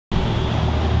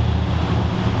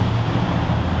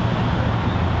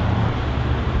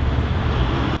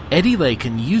Eddie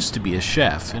Lakin used to be a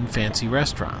chef in fancy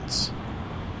restaurants.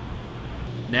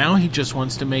 Now he just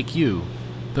wants to make you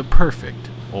the perfect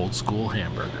old-school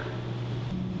hamburger.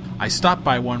 I stopped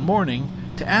by one morning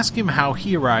to ask him how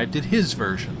he arrived at his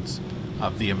versions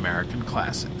of the American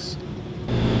classics.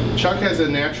 Chuck has a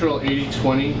natural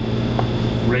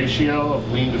 80-20 ratio of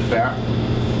lean to fat,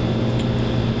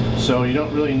 so you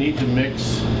don't really need to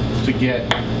mix to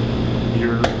get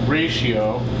your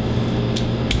ratio.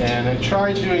 And I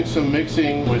tried doing some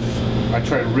mixing with, I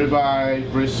tried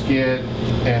ribeye, brisket,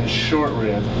 and short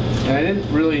rib, and I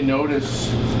didn't really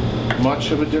notice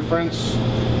much of a difference.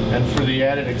 And for the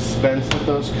added expense that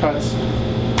those cuts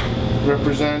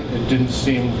represent, it didn't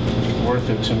seem worth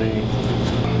it to me.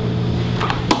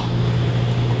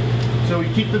 So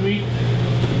we keep the meat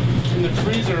in the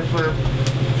freezer for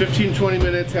 15-20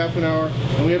 minutes, half an hour,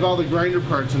 and we have all the grinder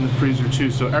parts in the freezer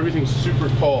too, so everything's super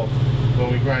cold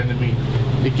when we grind the meat.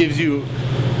 It gives you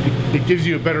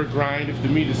a better grind if the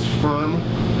meat is firm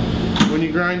when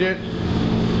you grind it,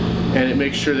 and it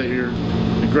makes sure that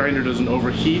the grinder doesn't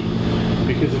overheat,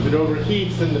 because if it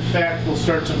overheats, then the fat will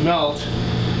start to melt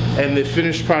and the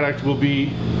finished product will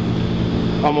be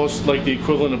almost like the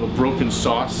equivalent of a broken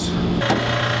sauce.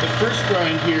 The first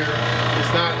grind here is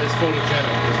not as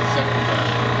photogenic as the second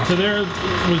grind. So there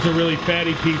was a really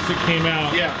fatty piece that came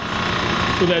out. Yeah.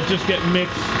 Will that just get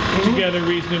mixed together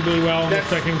reasonably well in the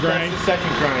second grind? That's the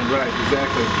second grind, right,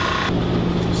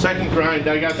 exactly. Second grind,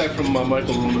 I got that from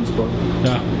Michael Ruhlman's book.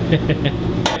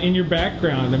 Oh. In your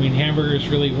background, I mean, hamburgers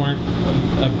really weren't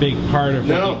a big part of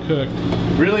what you cooked.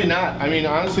 Really not. I mean,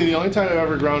 honestly, the only time I've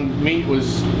ever ground meat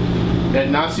was at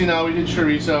Nacional we did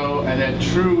chorizo, and at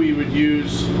True we would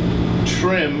use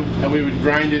trim and we would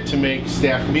grind it to make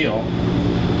staff meal.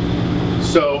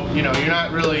 So, you know, you're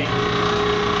not really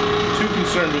too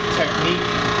concerned with technique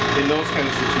in those kind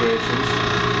of situations.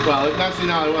 Well, at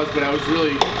Nacional I was, but I was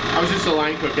just a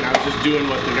line cook and I was just doing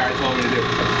what the guy told me to do.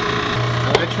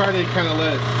 And I try to kind of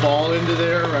let it fall into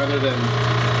there rather than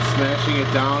smashing it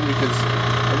down, because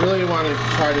I really want to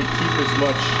try to keep as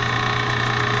much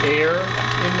air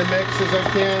in the mix as I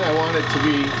can. I don't want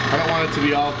it to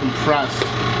be all compressed,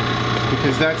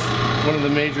 because that's one of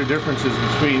the major differences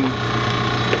between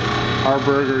our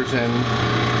burgers and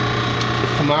the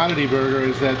commodity burger,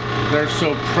 is that they're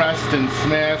so pressed and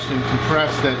smashed and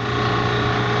compressed that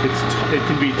it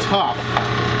can be tough.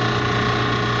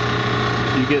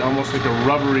 You get almost like a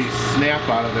rubbery snap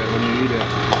out of it when you eat it.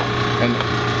 And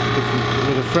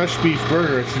with a fresh beef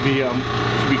burger, it should be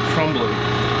crumbly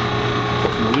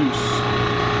and loose.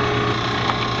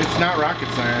 It's not rocket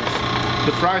science.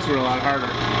 The fries were a lot harder.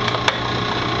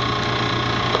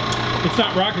 It's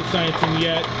not rocket science, and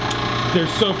yet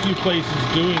there's so few places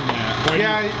doing that.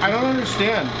 Yeah, I don't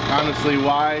understand, honestly,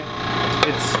 why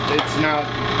it's not.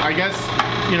 I guess,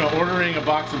 you know, ordering a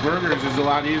box of burgers is a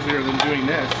lot easier than doing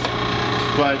this,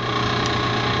 but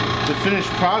the finished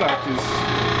product is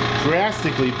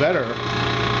drastically better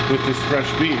with this fresh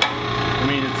beef. I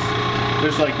mean,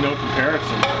 there's like no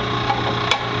comparison.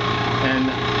 And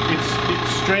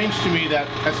it's strange to me that,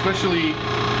 especially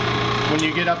when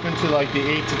you get up into like the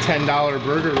 $8 to $10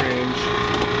 burger range,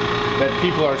 that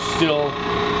people are still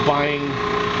buying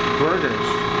burgers.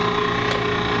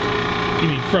 You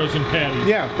mean frozen patties?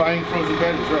 Yeah, buying frozen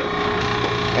patties, right.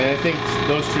 And I think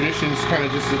those traditions kind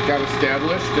of just got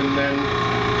established, and then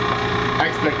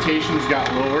expectations got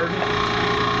lowered,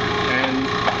 and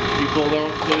people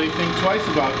don't really think twice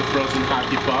about the frozen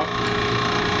hockey puck,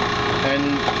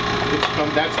 and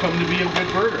that's come to be a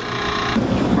good burger.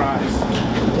 Fries.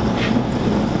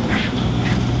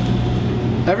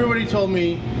 Everybody told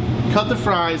me, cut the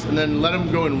fries and then let them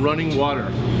go in running water,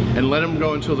 and let them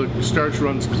go until the starch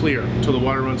runs clear, until the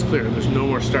water runs clear. There's no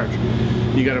more starch.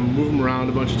 You got to move them around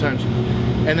a bunch of times.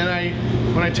 And then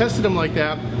when I tested them like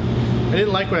that, I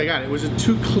didn't like what I got. It was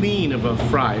too clean of a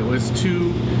fry. It was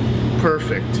too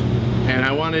perfect, and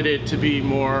I wanted it to be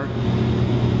more,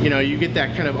 you know, you get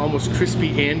that kind of almost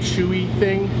crispy and chewy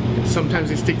thing, and sometimes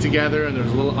they stick together and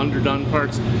there's little underdone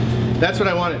parts. That's what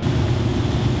I wanted.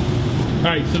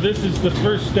 Alright, so this is the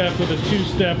first step with a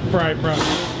two-step fry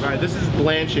process. Alright, this is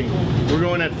blanching. We're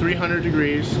going at 300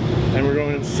 degrees and we're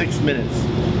going in 6 minutes.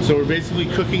 So we're basically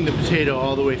cooking the potato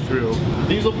all the way through.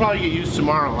 These will probably get used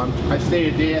tomorrow. I stay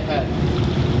a day ahead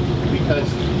because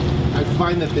I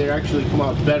find that they actually come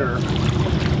out better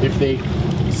if they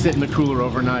sit in the cooler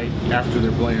overnight after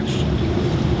they're blanched.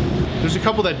 There's a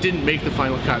couple that didn't make the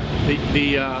final cut.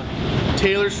 The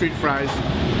Taylor Street fries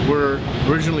were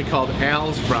originally called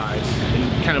Al's Fries,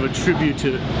 and kind of a tribute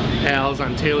to Al's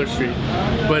on Taylor Street.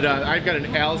 But I've got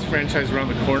an Al's franchise around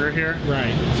the corner here.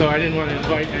 Right. So I didn't want to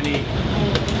invite any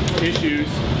issues,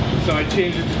 so I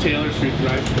changed it to Taylor Street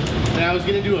fries. And I was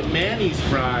gonna do a Manny's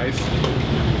fries,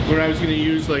 where I was gonna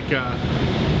use like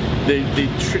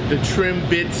the trim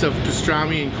bits of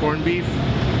pastrami and corned beef,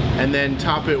 and then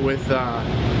top it with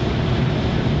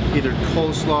either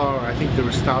coleslaw, or I think there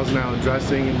was Thousand Island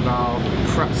dressing involved,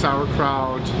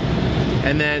 sauerkraut,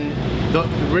 and then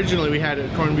originally we had a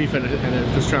corned beef and a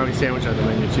pastrami sandwich on the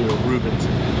menu too, Reuben's.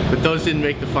 But those didn't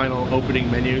make the final opening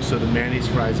menu, so the Manny's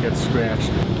fries got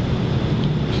scratched.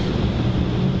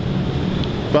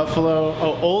 Buffalo,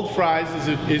 Old Fries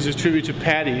is a tribute to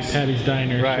Patty's. Patty's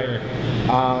Diner, right?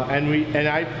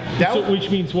 Sure. Which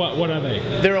means what? What are they?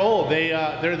 They're old.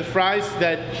 They're the fries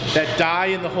that die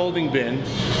in the holding bin.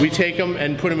 We take them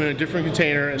and put them in a different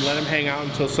container and let them hang out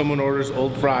until someone orders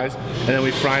old fries, and then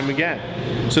we fry them again.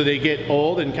 So they get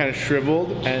old and kind of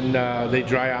shriveled, and they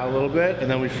dry out a little bit, and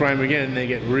then we fry them again, and they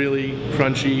get really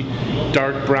crunchy,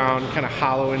 dark brown, kind of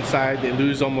hollow inside. They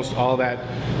lose almost all that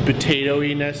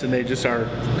potato-iness, and they just are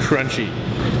crunchy.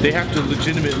 They have to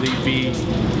legitimately be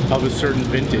of a certain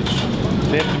vintage.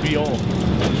 They have to be old.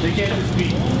 They can't just be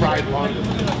fried long. It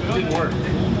didn't work.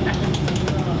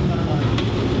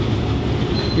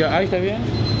 Yeah, ahí está bien.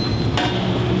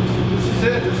 This is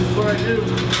it. This is what I do.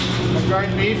 I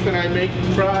grind beef and I make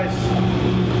fries.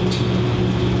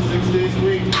 6 days a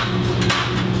week.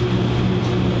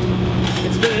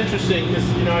 It's been interesting because,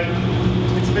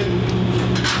 it's been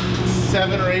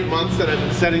 7 or 8 months that I've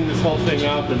been setting this whole thing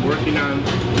up and working on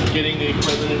getting the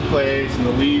equipment in place and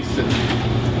the lease and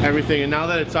everything. And now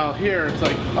that it's all here, it's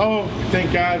like, oh,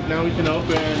 thank God, now we can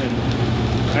open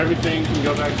and everything can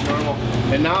go back to normal.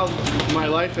 And now my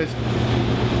life is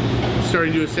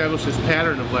starting to establish this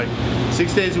pattern of like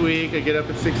 6 days a week. I get up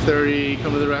at 6:30,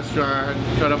 come to the restaurant,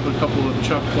 cut up a couple of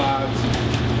chuck clods,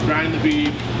 grind the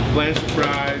beef, blanch the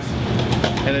fries,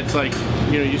 and it's like,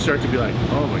 you start to be like,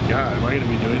 oh my God, am I going to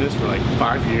be doing this for like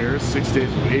 5 years, 6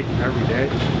 days a week, every day?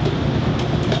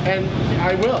 And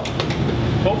I will,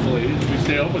 hopefully, if we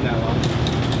stay open that long.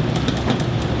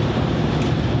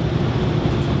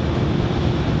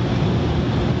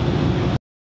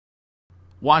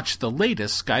 Watch the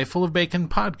latest Sky Full of Bacon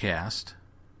podcast,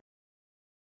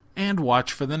 and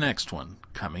watch for the next one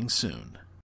coming soon.